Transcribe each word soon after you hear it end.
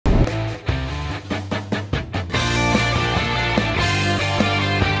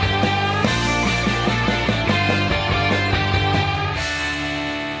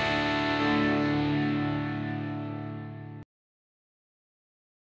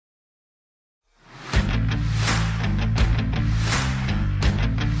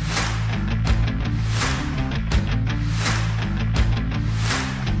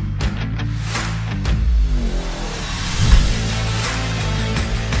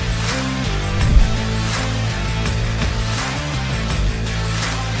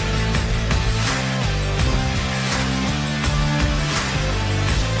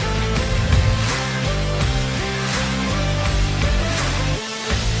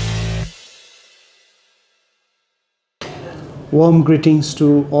Warm greetings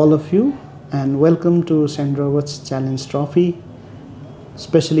to all of you and welcome to St. Robert's Challenge Trophy,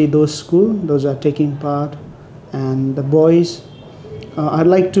 especially those those are taking part, and the boys. I'd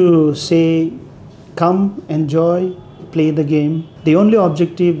like to say, come, enjoy, play the game. The only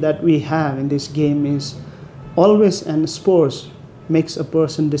objective that we have in this game is always, and sports makes a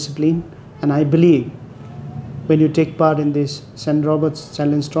person disciplined, and I believe when you take part in this St. Robert's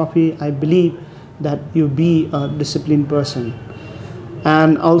Challenge Trophy, I believe that you be a disciplined person.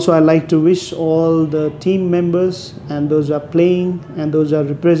 And also I'd like to wish all the team members and those who are playing and those who are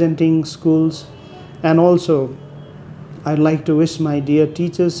representing schools, and also I'd like to wish my dear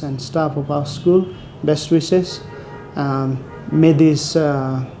teachers and staff of our school best wishes. May this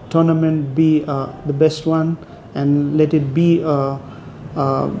tournament be the best one, and let it be a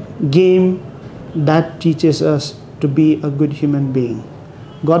game that teaches us to be a good human being.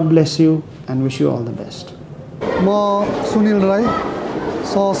 God bless you and wish you all the best. म सुनिल राई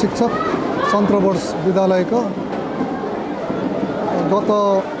सहशिक्षक सन्त Roberts विद्यालयको गत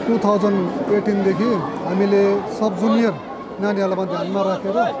 2018 देखि हामीले sub junior नानीहरुलाई ध्यानमा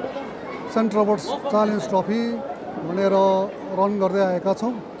राखेर saint Roberts challenge trophy भनेर रन गर्दै आएका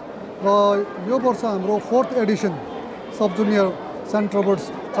छौं र यो वर्ष हाम्रो 4th Edison sub junior saint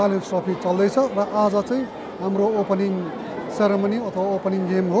Roberts challenge trophy चल्दैछ र आज चाहिँ हाम्रो ओपनिङ सेरेमनी अथवा ओपनिङ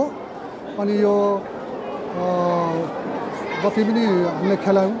गेम हो। अनि यो जति पनि हामीले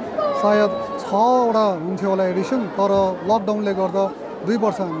खेलायौं सायद 6 वटा हुन्थ्यो होला एडिसन, तर लकडाउनले गर्दा 2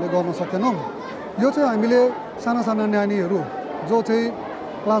 वर्ष हामीले गर्न सकेनौं। यो चाहिँ हामीले साना साना नानीहरू जो चाहिँ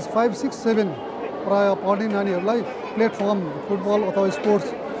क्लास 5, 6, 7 प्राय पढ्ने नानीहरूलाई प्लेटफर्म फुटबल अथवा स्पोर्ट्स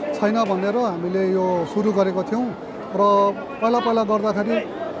छैन भनेर हामीले यो सुरु गरेको थियौं र पहिला गर्दाखेरि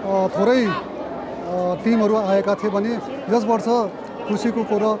थोरै टिमहरू आएका थिए भने यस वर्ष खुसीको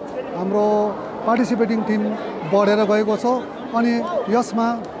कुरा हाम्रो पार्टिसिपेटिङ टिम बढेर गएको छ। अनि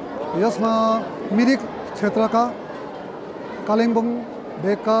यसमा मिरिक क्षेत्रका कालिम्पोङ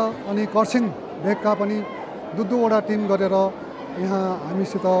भेगका अनि कर्सियङ भेगका पनि 2 वटा टिम गरेर यहाँ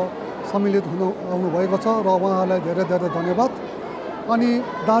हामीसित सम्मिलित आउनु भएको छ र उहाँहरूलाई धेरै धेरै धन्यवाद। अनि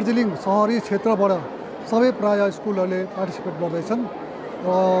दार्जिलिङ शहरी क्षेत्रबाट सबै प्राय स्कुलहरूले पार्टिसिपेट गर्दैछन् र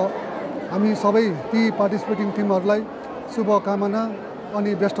हामी सबै ती पार्टिसिपेटिङ टिमहरूलाई शुभकामना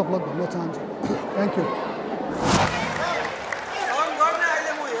अनि बेस्ट अफ लक भन्न चाहन्छु। Thank you.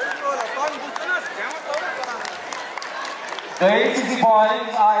 The ACC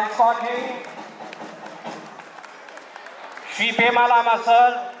boys are escorting Shri Pema Lama sir,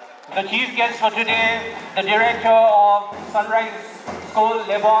 the chief guest for today, the director of Sunrise School,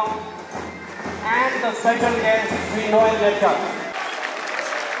 Lebong, and the special guest, Shri Noel Lecter.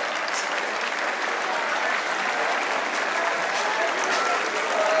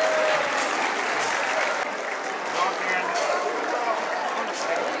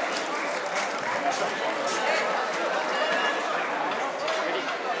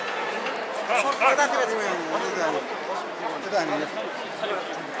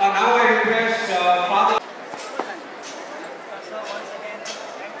 Now I request Father.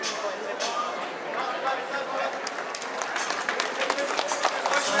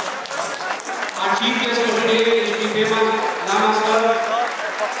 Our chief guest for today is Shri Pema Lama sir,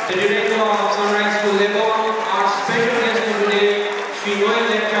 the director of Sunrise School, Lebong. Our special guest for today, Shri Noel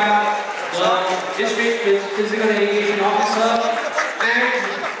Lecter, the district physical education officer, and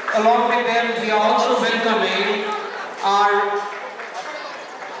along with them, we are also welcoming our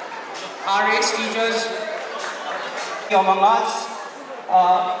ex-teachers among us.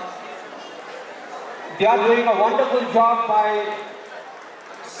 They are doing a wonderful job by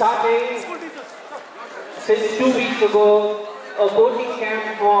starting since 2 weeks ago a coaching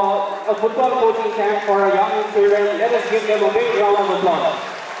camp a football coaching camp for our young children. Let us give them a big round of applause.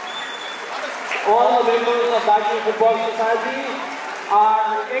 All the members of Darjeeling Football Society are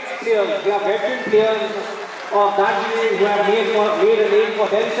ex-players, they are veteran players of Darjeeling who have made a name for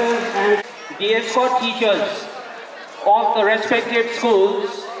themselves, and the escort teachers of the respective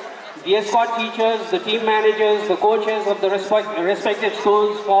schools, the escort teachers, the team managers, the coaches of the respective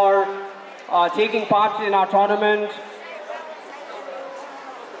schools for taking part in our tournament.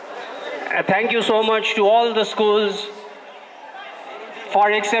 Thank you so much to all the schools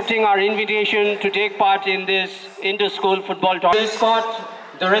for accepting our invitation to take part in this inter-school football tournament. Escort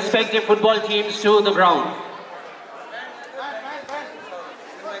the respective football teams to the ground.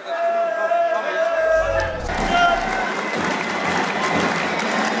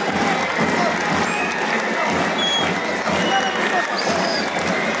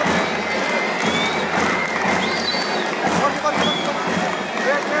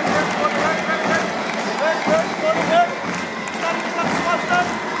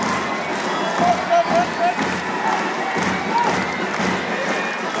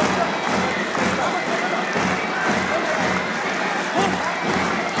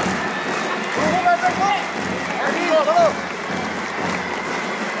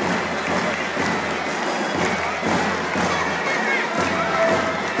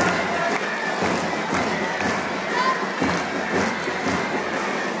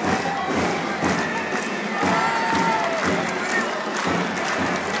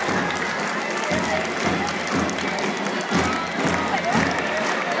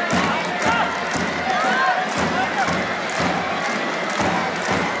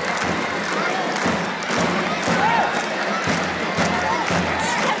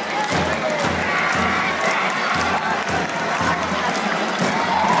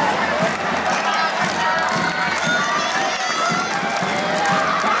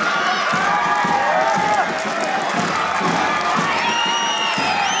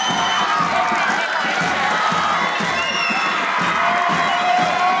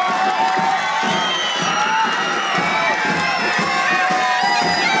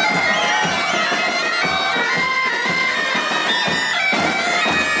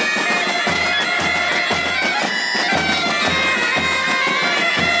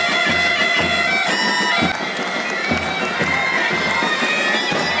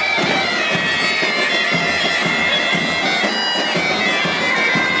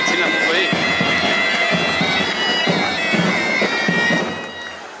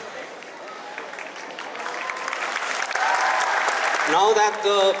 that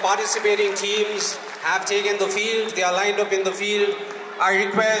the participating teams have taken the field. They are lined up in the field. I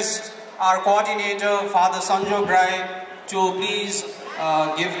request our coordinator, Father Sanjog Rai, to please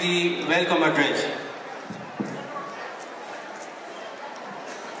give the welcome address.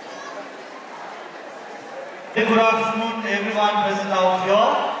 Good afternoon, everyone present out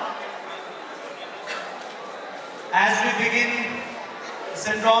here. As we begin the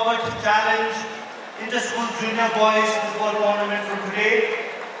St. Robert Challenge Inter-School Junior Boys Football Tournament from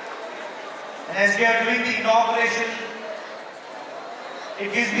today, and as we are doing the inauguration,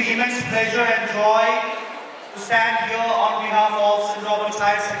 it gives me immense pleasure and joy to stand here on behalf of St. Robert's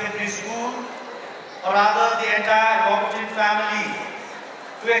Higher Secondary School, or rather the entire Robertson family,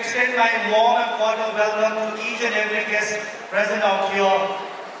 to extend my warm and cordial welcome to each and every guest present out here.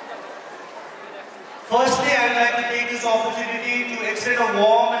 Firstly, I would like to take this opportunity to extend a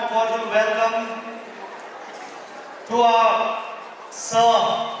warm and cordial welcome to our Sir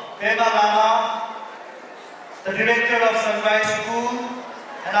Pema Lama, the Director of Sunrise School,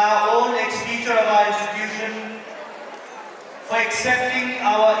 and our own ex-teacher of our institution, for accepting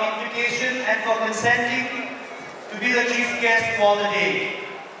our invitation and for consenting to be the chief guest for the day.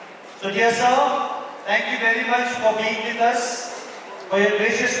 So dear sir, thank you very much for being with us, for your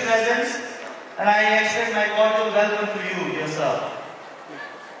gracious presence, and I extend my cordial welcome to you, dear sir.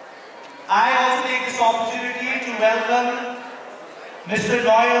 I also take this opportunity to welcome Mr.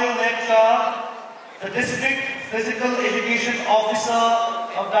 Noel Lepcha, the District Physical Education Officer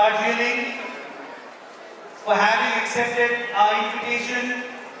of Darjeeling, for having accepted our invitation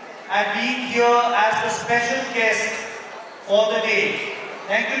and being here as the special guest for the day.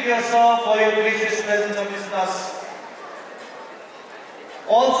 Thank you, dear sir, for your gracious presence amidst us.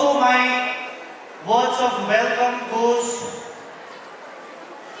 Also, my words of welcome goes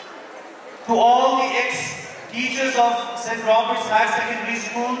to all the ex-teachers of St. Robert's Higher Secondary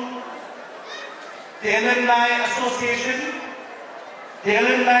School, the Alumni Association, the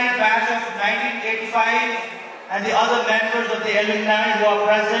alumni batch of 1985, and the other members of the alumni who are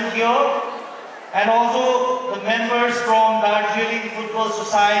present here, and also the members from Darjeeling Football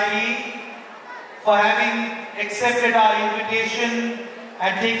Society for having accepted our invitation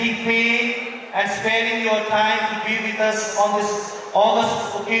and taking pain and sparing your time to be with us on this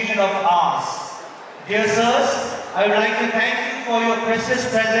august occasion of ours. Dear sirs, I would like to thank you for your precious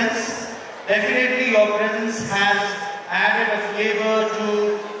presence. Definitely your presence has added a flavor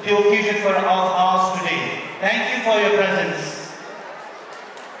to the occasion of ours today. Thank you for your presence.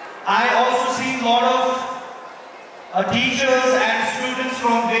 I also see a lot of teachers and students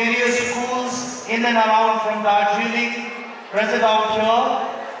from various schools in and around from Darjeeling present out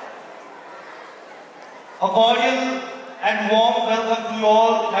here. A cordial and warm welcome to you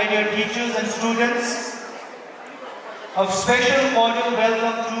all, my dear teachers and students. A special cordial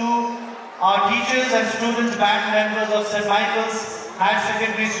welcome to our teachers and students, band members of St. Michael's Higher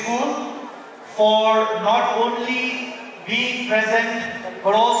Secondary School, for not only being present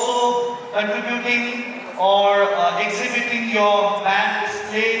but also contributing or exhibiting your band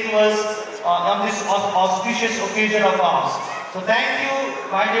display to us on this auspicious occasion of ours. So thank you,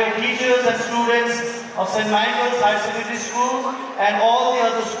 my dear teachers and students of St. Michael's Higher Secondary School and all the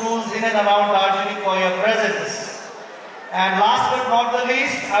other schools in and around Darjeeling for your presence. And last but not the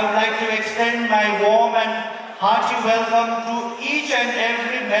least, I would like to extend my warm and hearty welcome to each and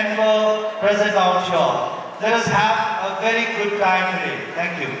every member present out here. Let us have a very good time today.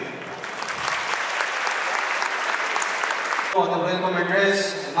 Thank you. For the welcome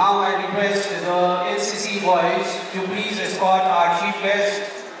address, now I request the NCC boys to please escort our chief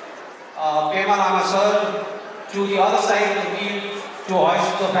guest, Pema Lama sir, to the other side of the field to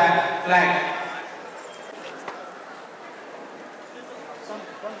hoist the flag.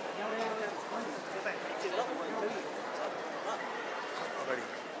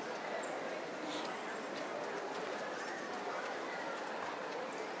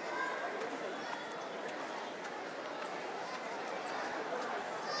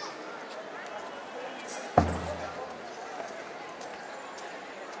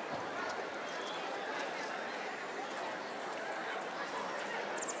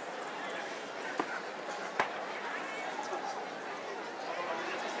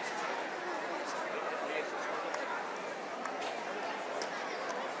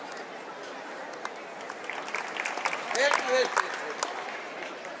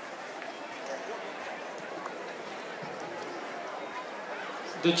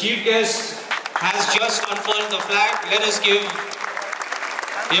 The chief guest has just unfurled the flag. Let us give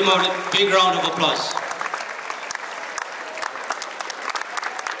him a big round of applause.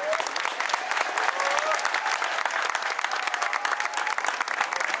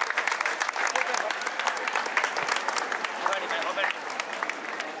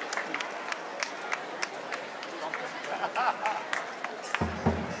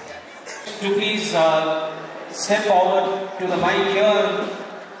 to please step forward to the mic here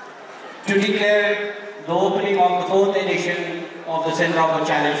to declare the opening of the 4th edition of the St. Robert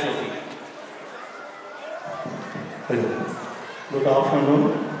Challenge Trophy. Hello. Good afternoon.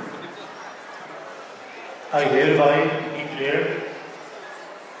 I hereby declare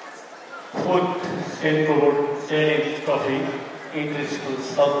 4th St. Robert Challenge Trophy Inter-School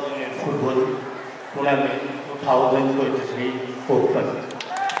Sub-Junior Football Tournament 2023 open.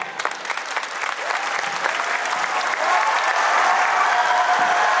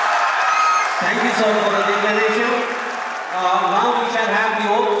 Thank you, sir, for the declaration. Now we shall have the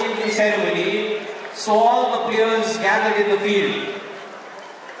oath-taking ceremony. So all the players gathered in the field,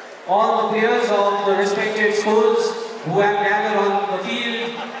 all the players of the respected schools who have gathered on the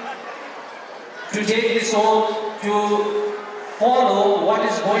field to take this oath to follow what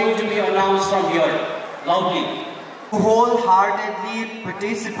is going to be announced from here, loudly. Wholeheartedly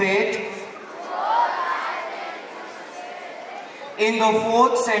participate in the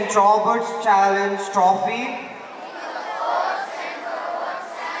 4th St. Robert's Challenge Trophy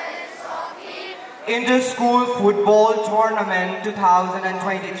Inter-School Football Tournament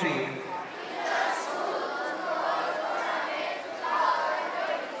 2023.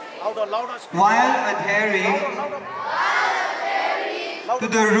 While adhering to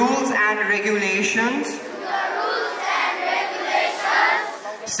the rules and regulations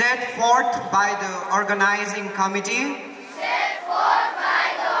set forth by the organizing committee,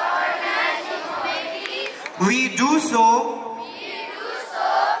 we do so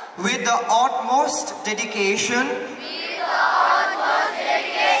with the utmost dedication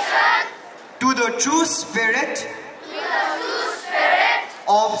to the true spirit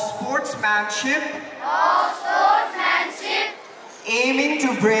of sportsmanship, aiming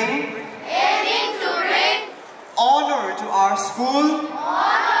to bring honor to our school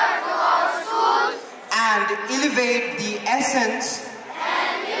and elevate the essence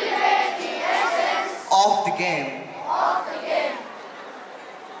of the game.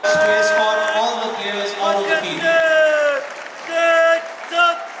 To escort all the players out of the field.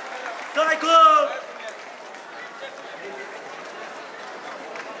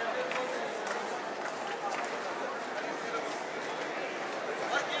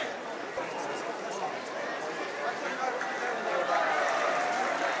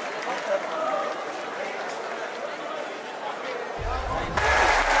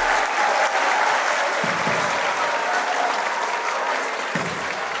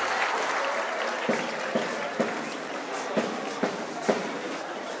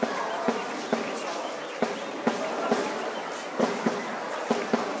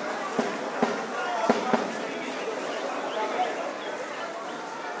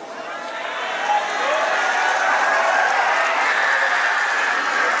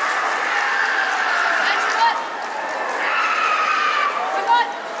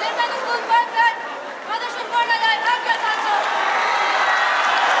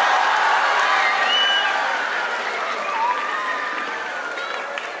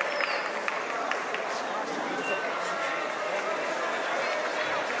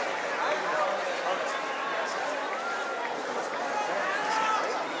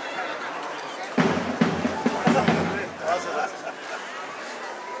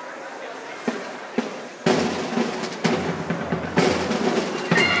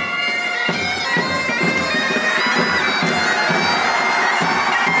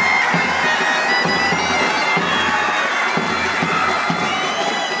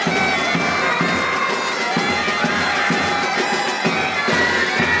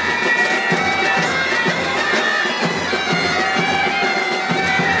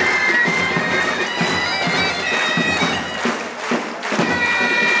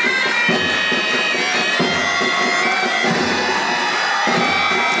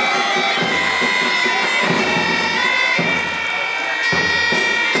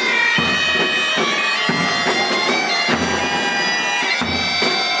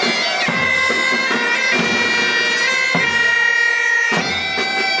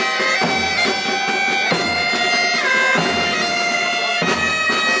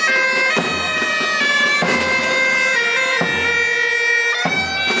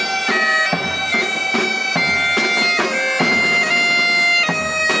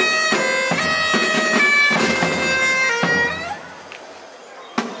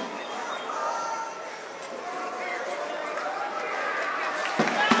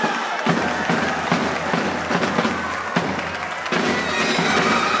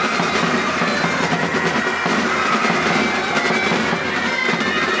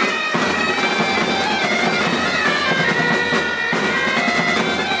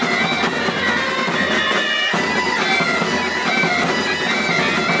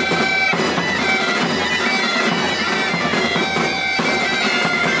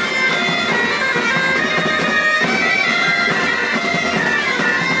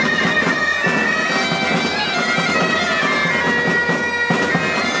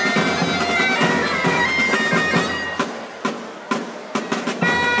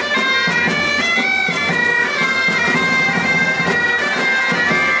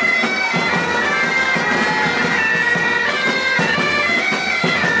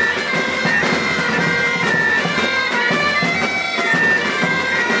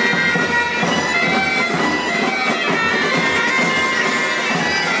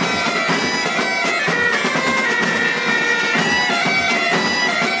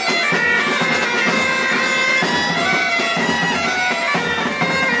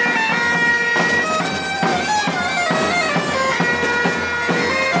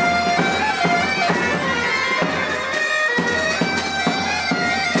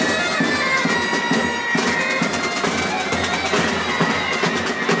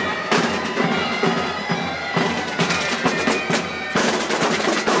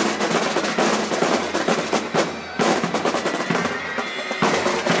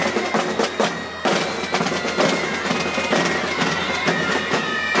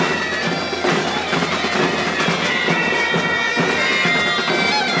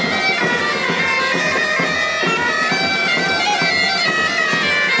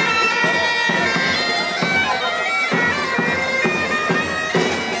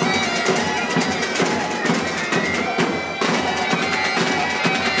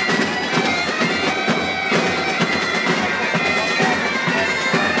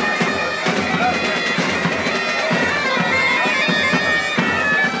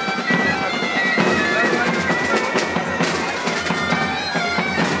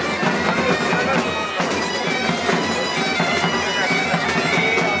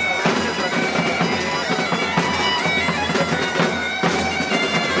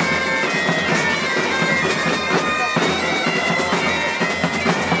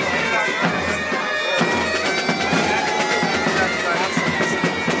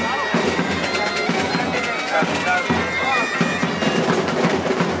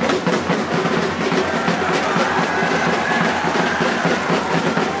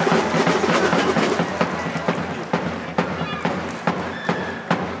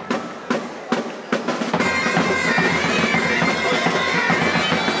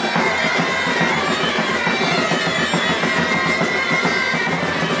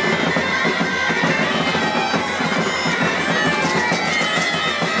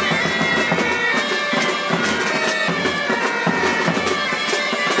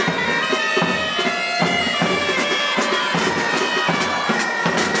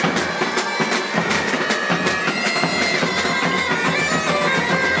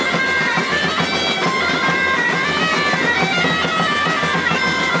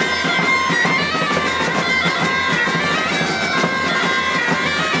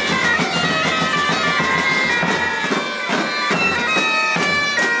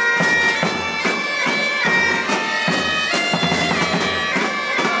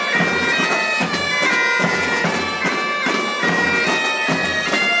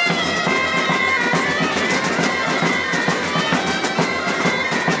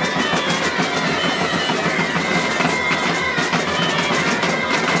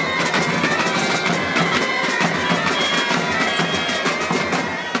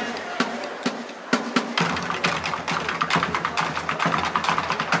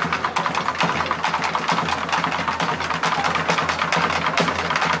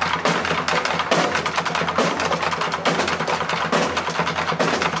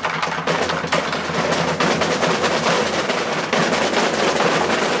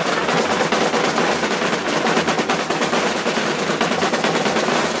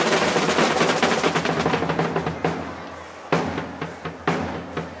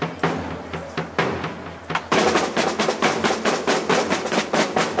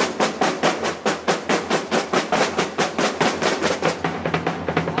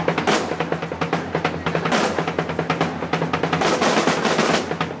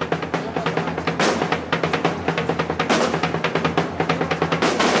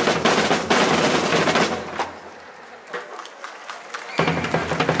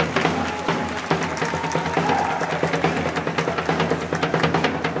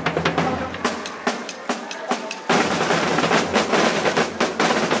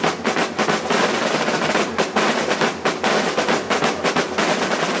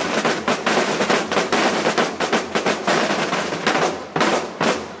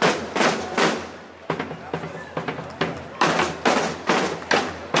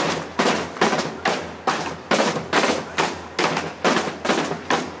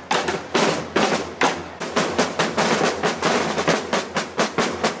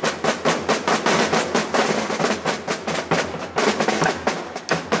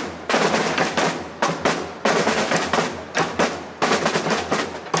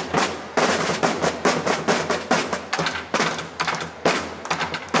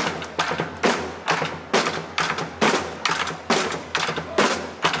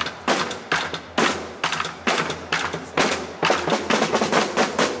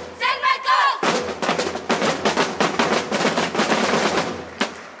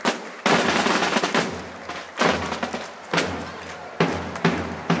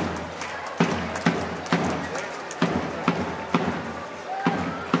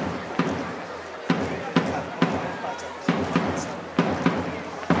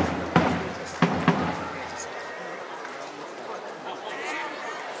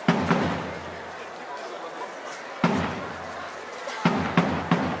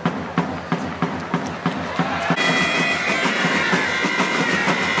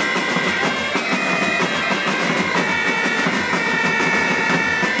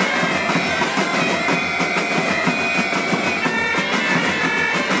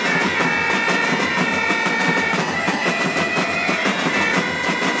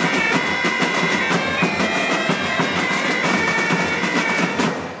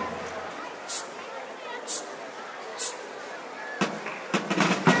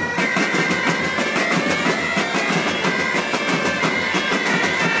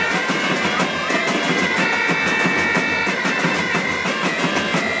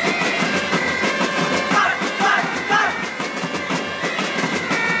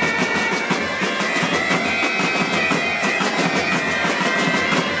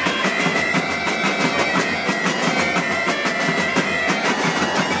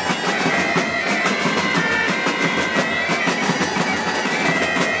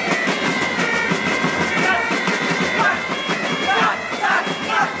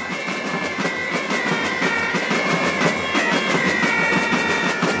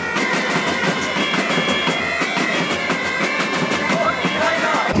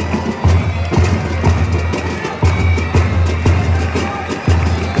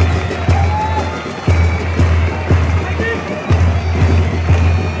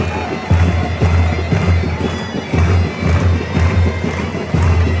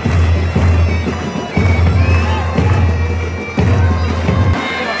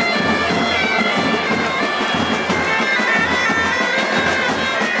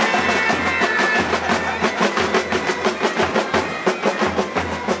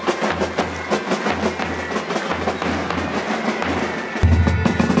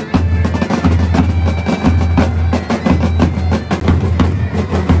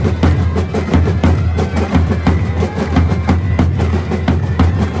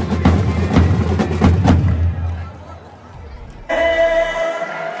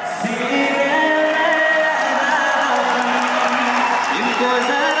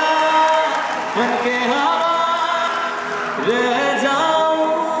 बनके हवा रह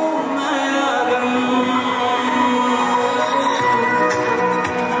जाऊं मैं अगर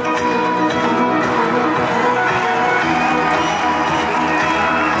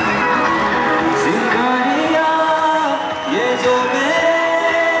जिंदगिया ये जो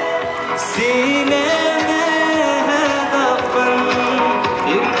मेरे सीने में है दफन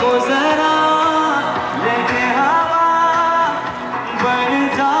इनको जरा लेके हवा बन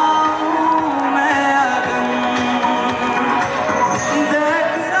जाऊं मैं अगर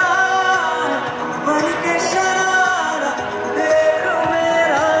देख रात बन के शरारा देख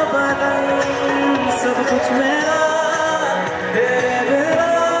मेरा बदन सब कुछ मेरा तेरे बिना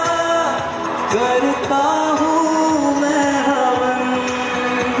करता हूँ मैं हवन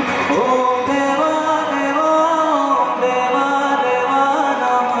ओ देवा देवा देवा देवा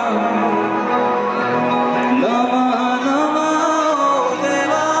नमः नमः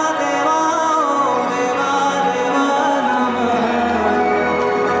देवा देवा देवा देवा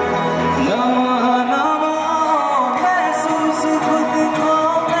नमः नमः महसूस खुद को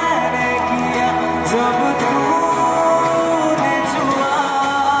मैंने किया जब तूने छुआ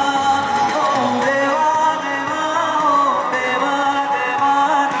ओ देवा देवा देवा देवा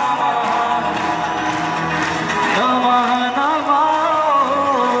नमः नमः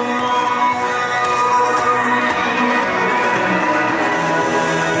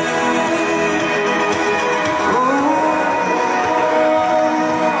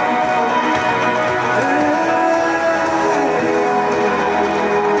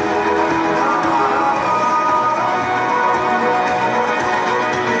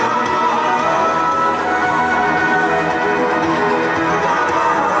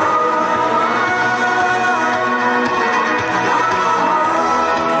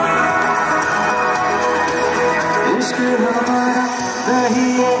इश्क हमारा नहीं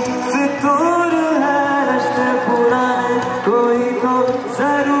है फितूर है रिश्ते पुराने कोई तो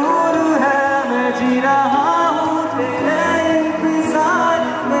जरूर है मैं जी रहा हूँ तेरे इंतजार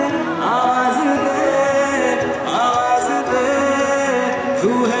में आवाज दे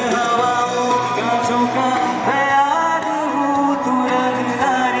तू है हवाओं का झोंका मैं याद हूँ तू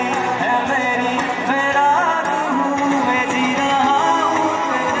रंगदारी है मेरी मैं रात हूँ मैं जी रहा हूँ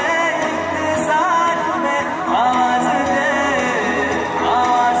तेरे इंतजार में आवाज दे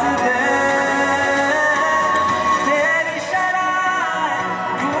तेरी शराब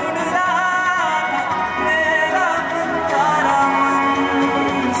ढूंढ रहा था मेरा प्यारा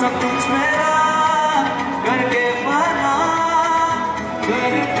मन सब कुछ मेरा करके फना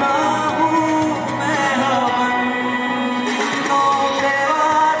करता हूँ मैं हवन ओ देवा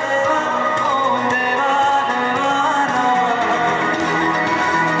देवा ओ देवा देवा देवा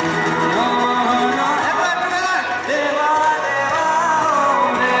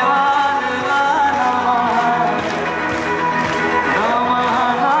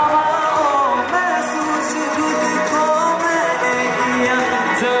देवा महसूस खुद को मैंने किया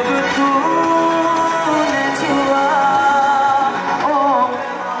जब तूने छुआ ओ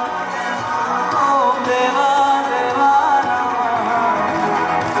देवा देवा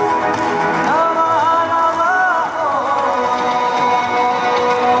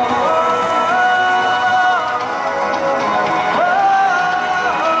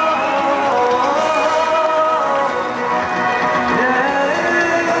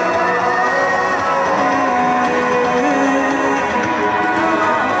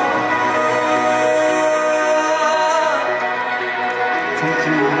Thank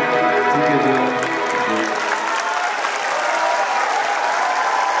you, dear.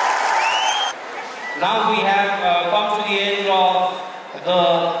 Now we have come to the end of the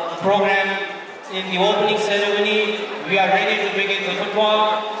program. In the opening ceremony, we are ready to begin the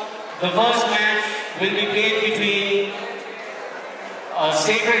football. The first match will be played between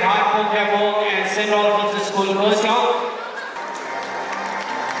Sacred Heart Pokemon and St. Olaf's School, Kurseong.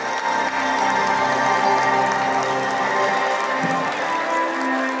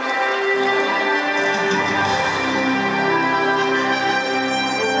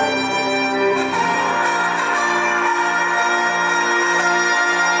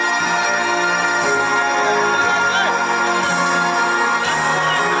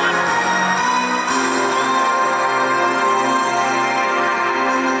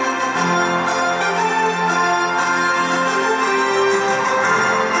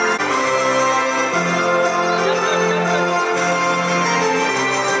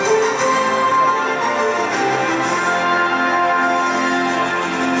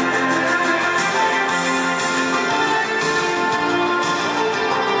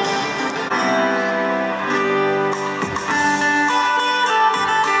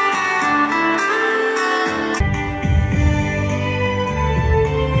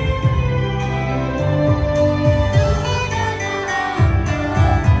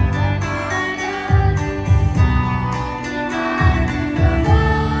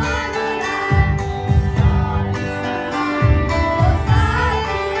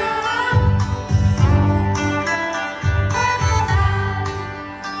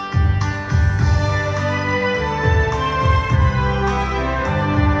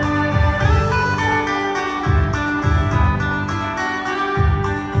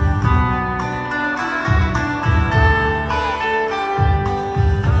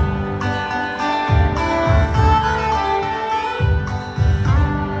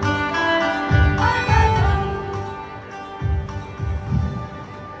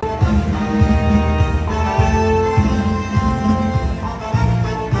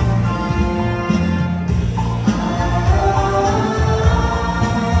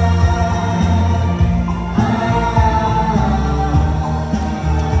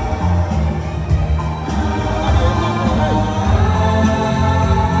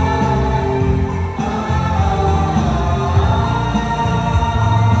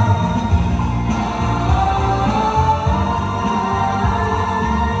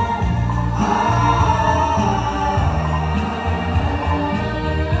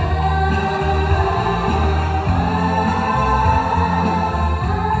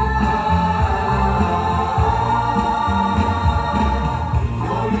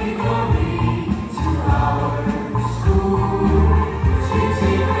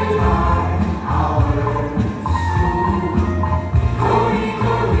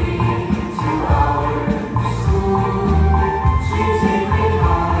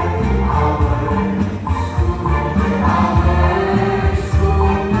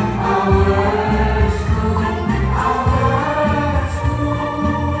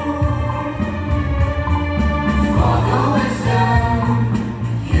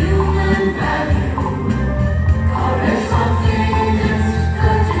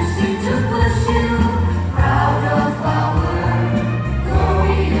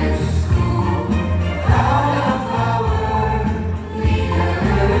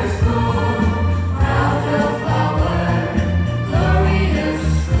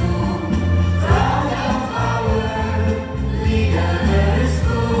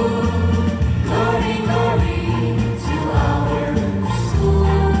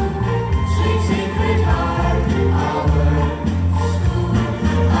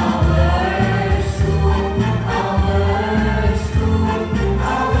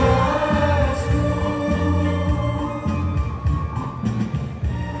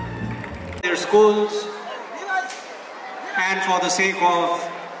 schools and for the sake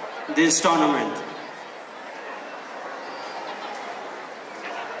of this tournament.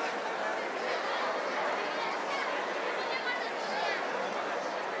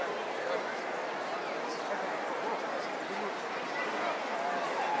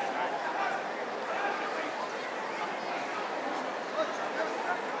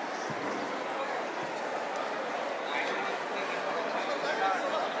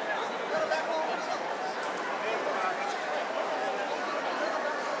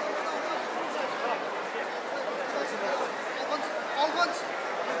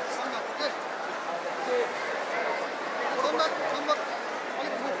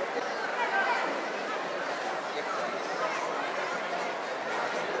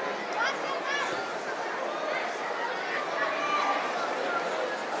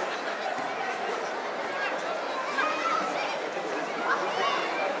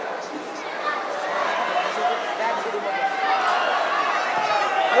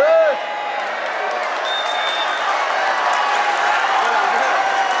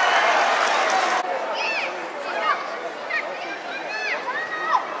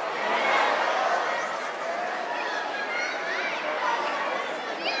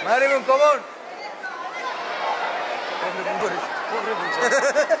 Marimun, come on!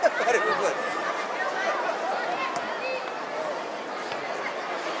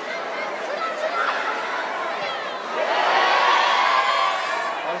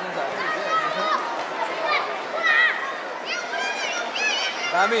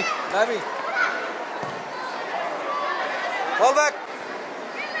 Dami, Dami. Ball back.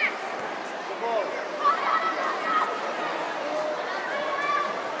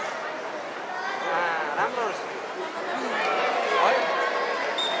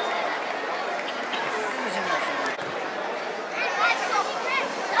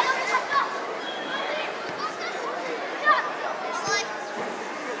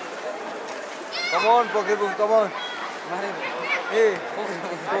 Come on, Pokeboom, come on. Hey,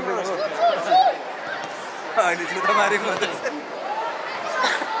 Pokeboom. Ini sudah mari putus.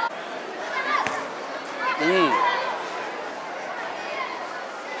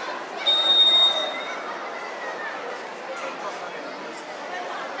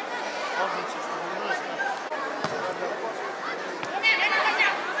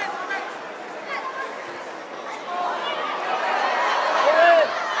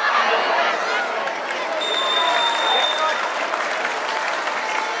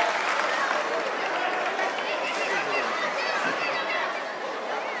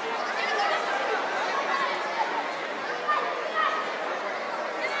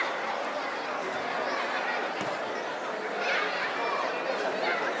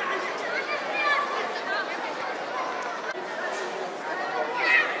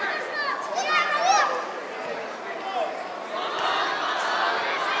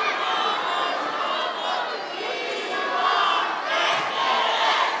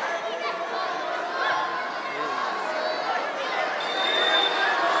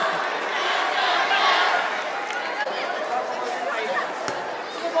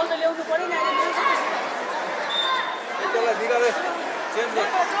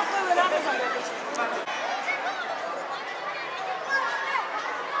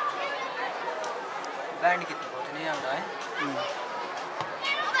 Band कितने बहुत नहीं आ रहा है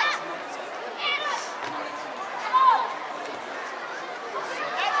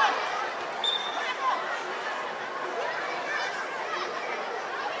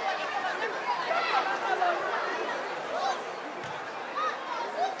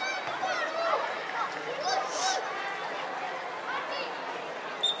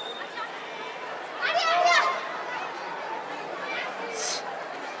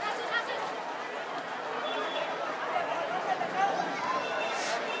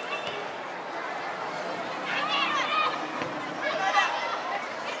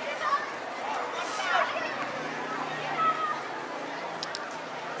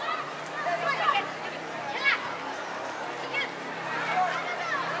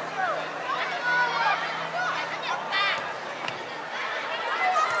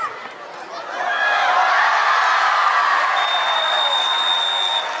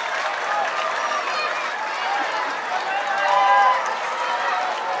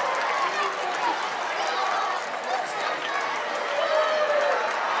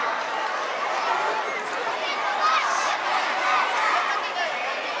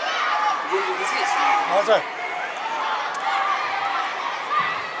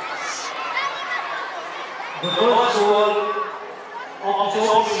The first goal of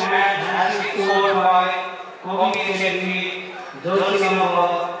this match has been scored by Govind Shetty, jersey number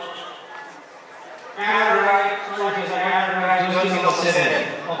jersey number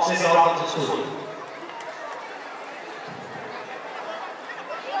 7 of St. Albans School.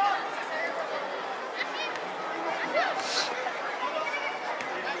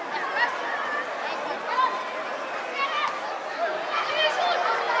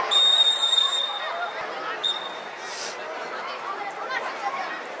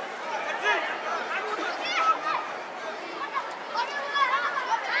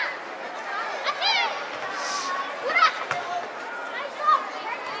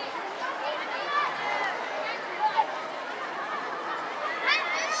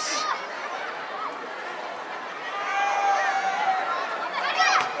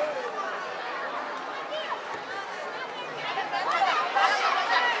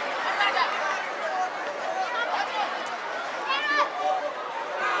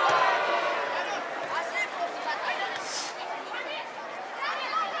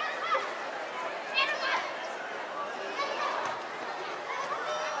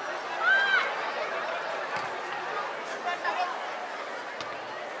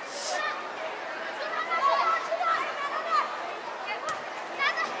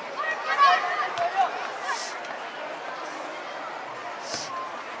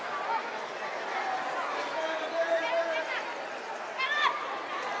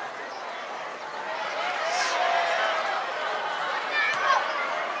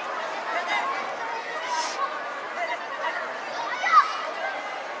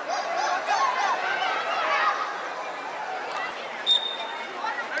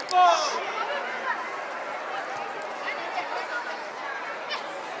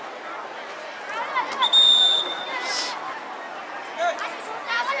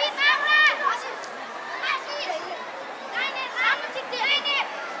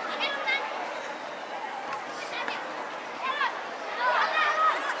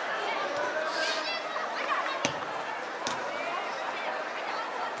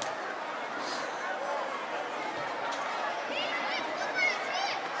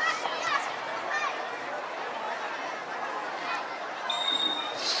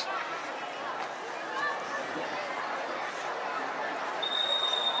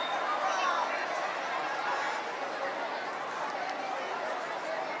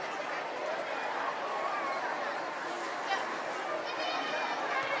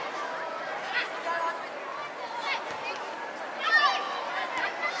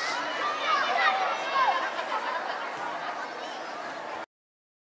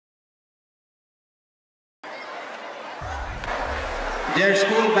 Their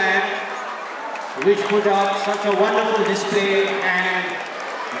school band, which put up such a wonderful display and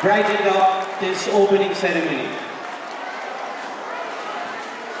brightened up this opening ceremony.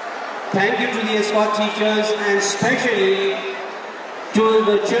 Thank you to the escort teachers and especially to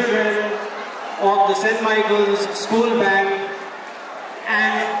the children of the St. Michael's School Band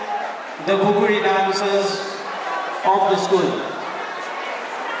and the Kukuri dancers of the school.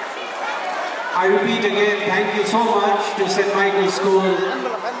 I repeat again, thank you so much to St. Michael's School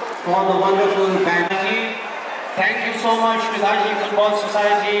for the wonderful band. Thank you so much to Darjeeling Football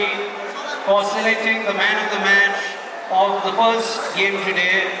Society for selecting the man of the match of the first game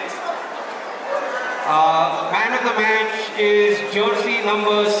today. Man of the match is jersey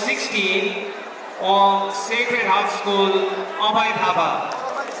number 16 of Sacred Heart School, Abhay Thapa.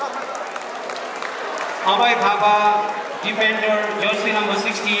 Abhay Thapa, defender, jersey number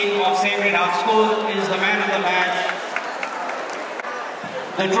 16 of Sacred Heart School, is the man of the match.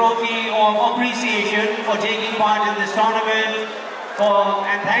 The trophy of appreciation for taking part in this tournament.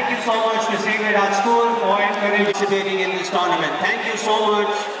 And thank you so much to Sacred Heart School for participating in this tournament. Thank you so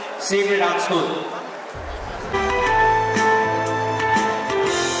much, Sacred Heart School.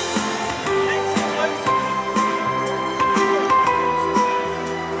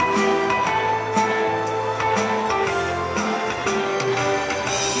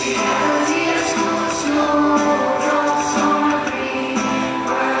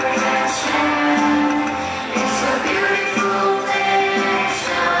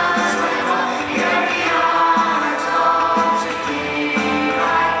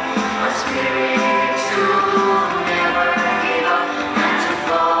 Spirit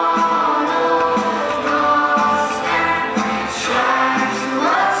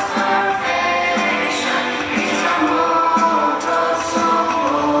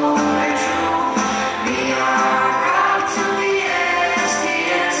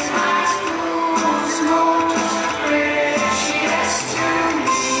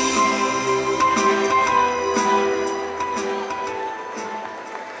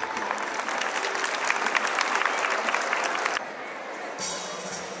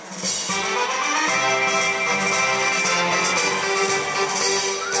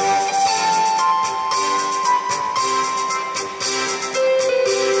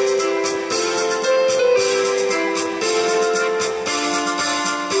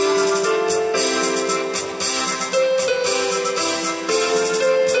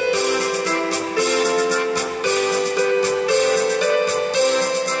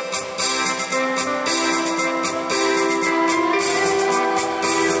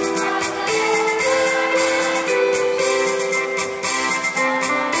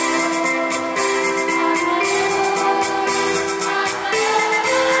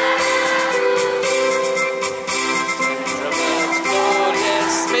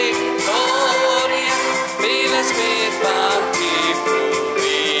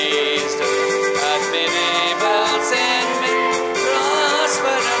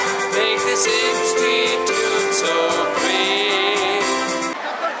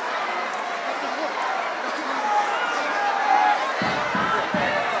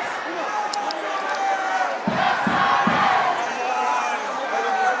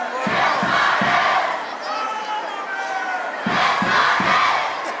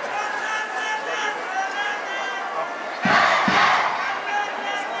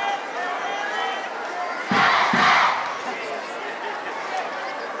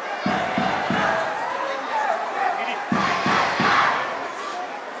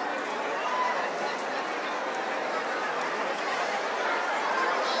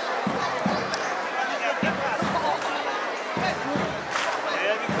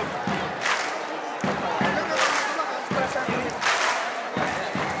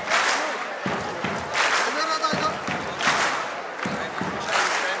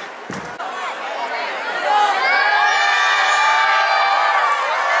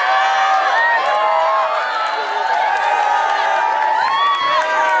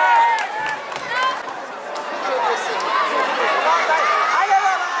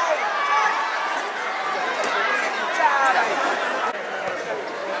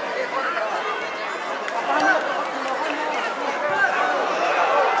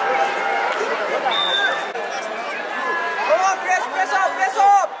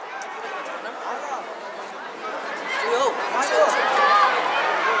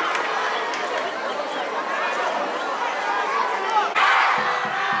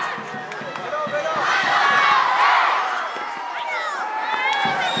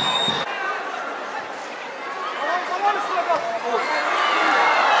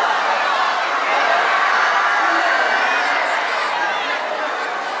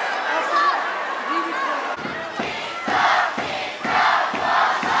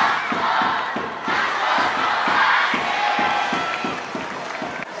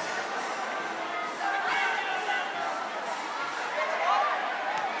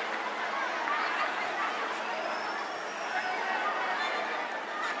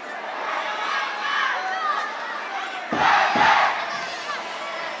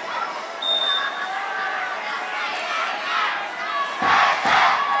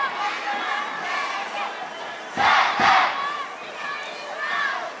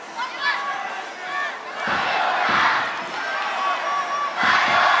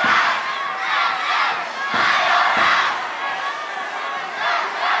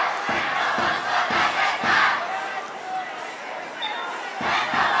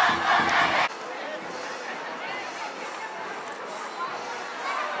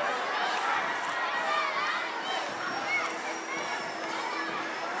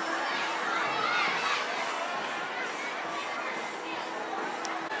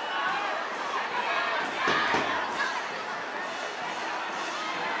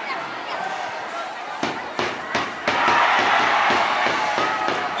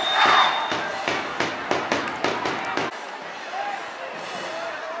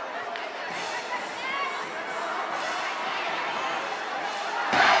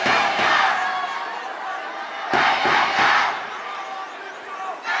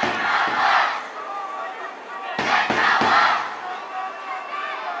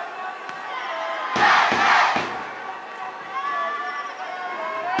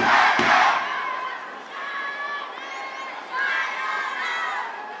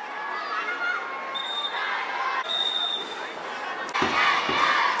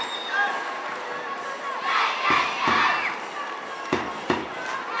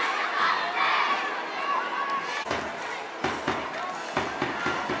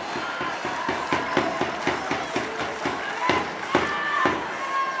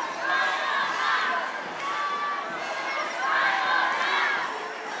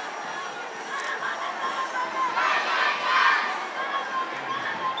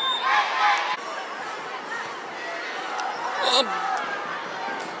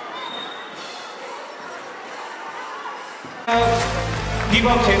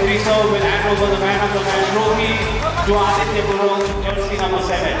Deepak Chetri sir will hand over the man of the match trophy to Aditya Guru, jersey number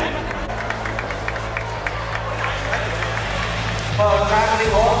 7. For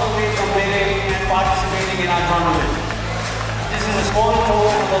traveling all the way from Delhi and participating in our tournament. This is a small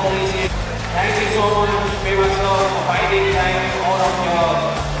token of appreciation. Thank you so much, Pema sir, for finding time out of your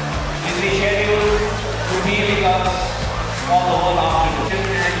busy schedule to be with us for the whole hour.